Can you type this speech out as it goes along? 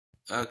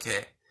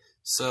Okay,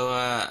 so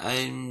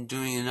I'm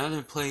doing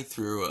another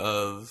playthrough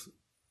of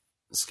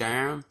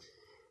Skyrim.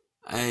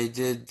 I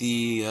did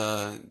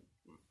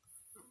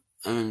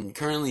I'm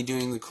currently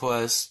doing the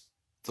quest,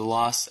 the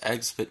Lost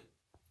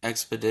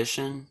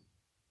Expedition,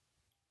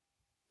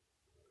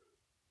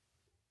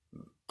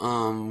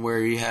 where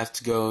you have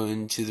to go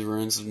into the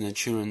ruins of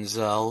Nachu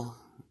Zell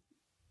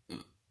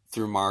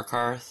through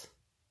Markarth,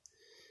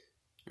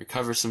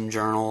 recover some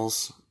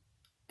journals,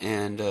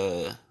 and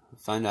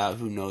find out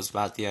who knows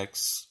about the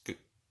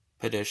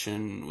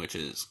expedition, which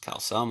is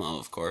Calcelmo,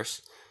 of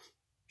course.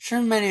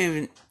 Sure,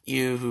 many of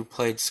you who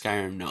played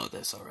Skyrim know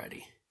this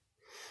already.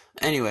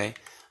 Anyway,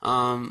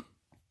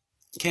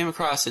 came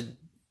across a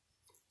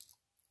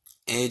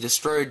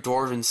destroyed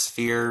dwarven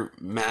sphere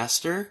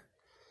master.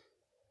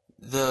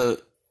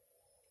 The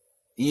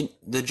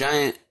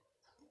giant,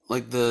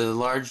 like the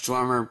large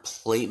Dwemer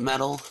plate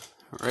metal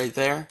right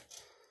there.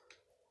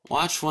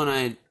 Watch when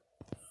I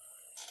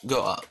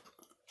go up.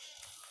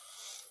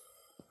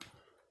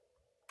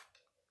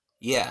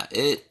 Yeah,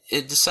 it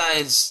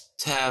decides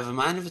to have a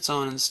mind of its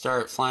own and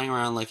start flying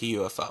around like a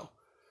UFO.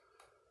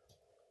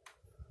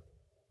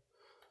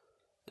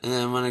 And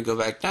then when I go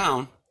back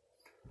down,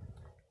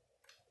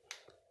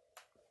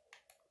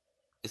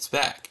 it's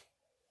back.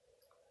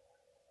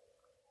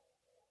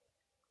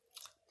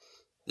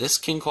 This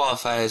can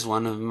qualify as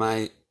one of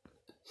my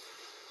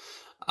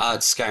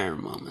odd Skyrim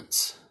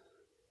moments,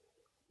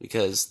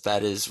 because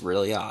that is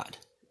really odd.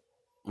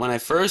 When I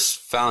first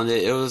found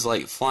it, it was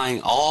like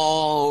flying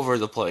all over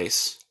the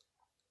place,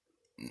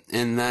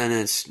 and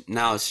then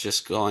now it's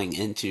just going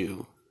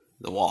into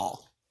the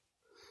wall.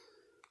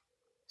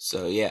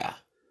 So yeah,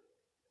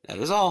 that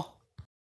is all.